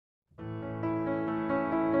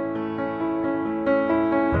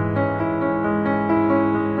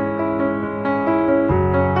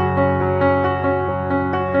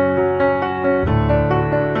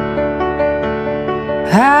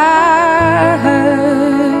I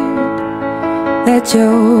heard that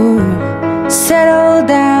you're settled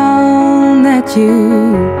down, that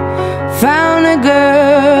you found a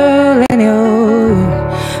girl and you're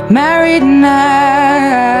married now.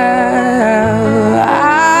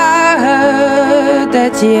 I heard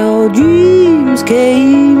that your dreams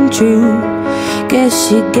came true. Guess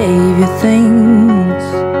she gave you things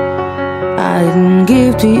I didn't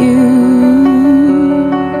give to you.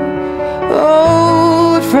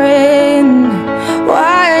 Oh, friend,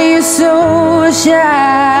 why are you so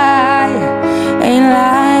shy? Ain't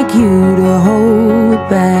like you to hold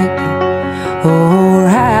back or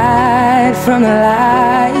hide from the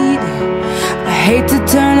light. I hate to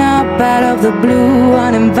turn up out of the blue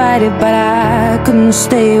uninvited, but I couldn't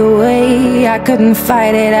stay away, I couldn't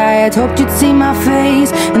fight it. I had hoped you'd see my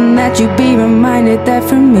face and that you'd be reminded that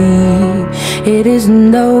for me it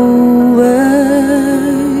isn't over.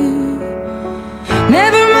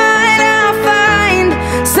 Never mind, I'll find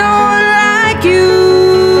someone like you.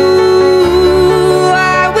 I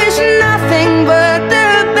wish nothing but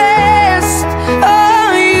the best for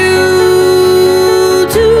you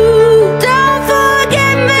too. Don't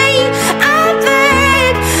forget me, I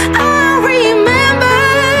think I'll remember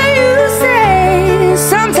you say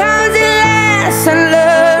sometimes it lasts and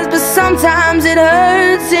loves, but sometimes it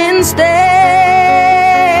hurts instead.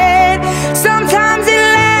 Sometimes it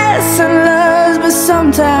lasts and loves, but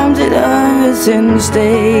sometimes it hurts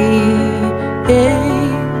instead.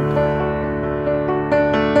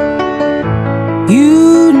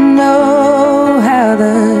 You know how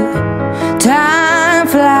the time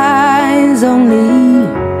flies. Only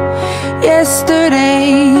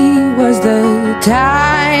yesterday was the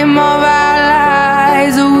time of our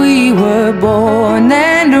lives. We were born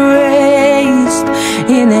and raised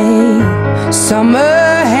in a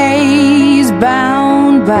summer haze,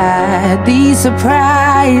 bound by the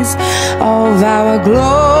surprise of our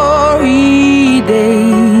glory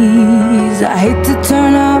days. I hate to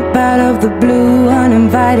turn up out of the blue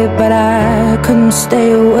uninvited, but I couldn't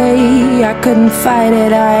stay away, I couldn't fight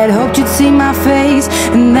it. I had hoped you'd see my face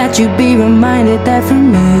and that you'd be reminded that for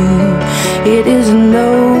me it isn't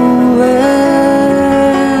over.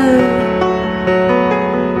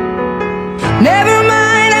 Never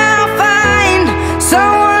mind, I'll find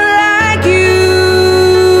someone like you.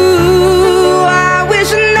 I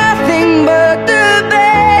wish nothing but the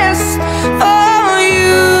best for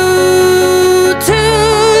you too.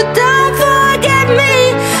 Don't forget me,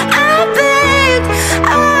 I think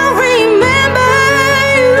I'll remember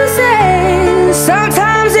you say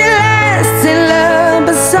sometimes it lasts in love,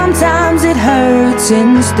 but sometimes it hurts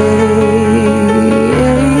instead.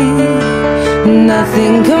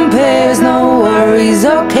 Nothing compares, no worries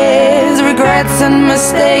or cares, regrets and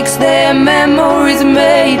mistakes, their memories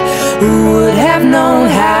made. Who would have known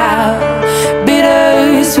how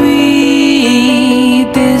bittersweet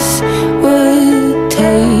this would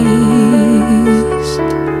taste?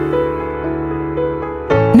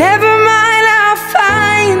 Never mind, I'll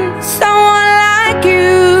find someone like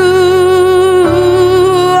you.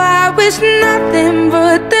 I wish nothing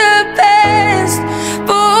but the best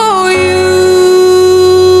for you.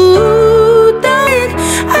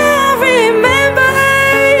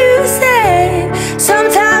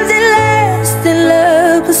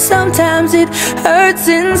 Sometimes it hurts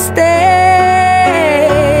instead.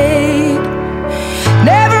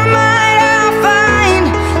 Never mind, I'll find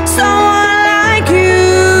someone like you.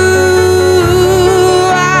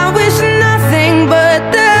 I wish nothing but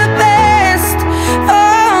the best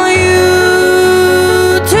for you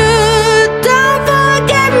too. Don't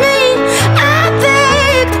forget me, I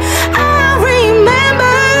think I'll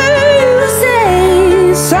remember you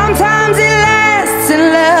say sometimes it lasts in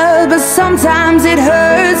love, but sometimes it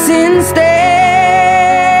hurts instead.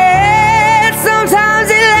 Sometimes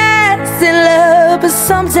it lasts in love, but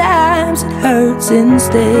sometimes it hurts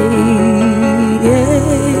instead.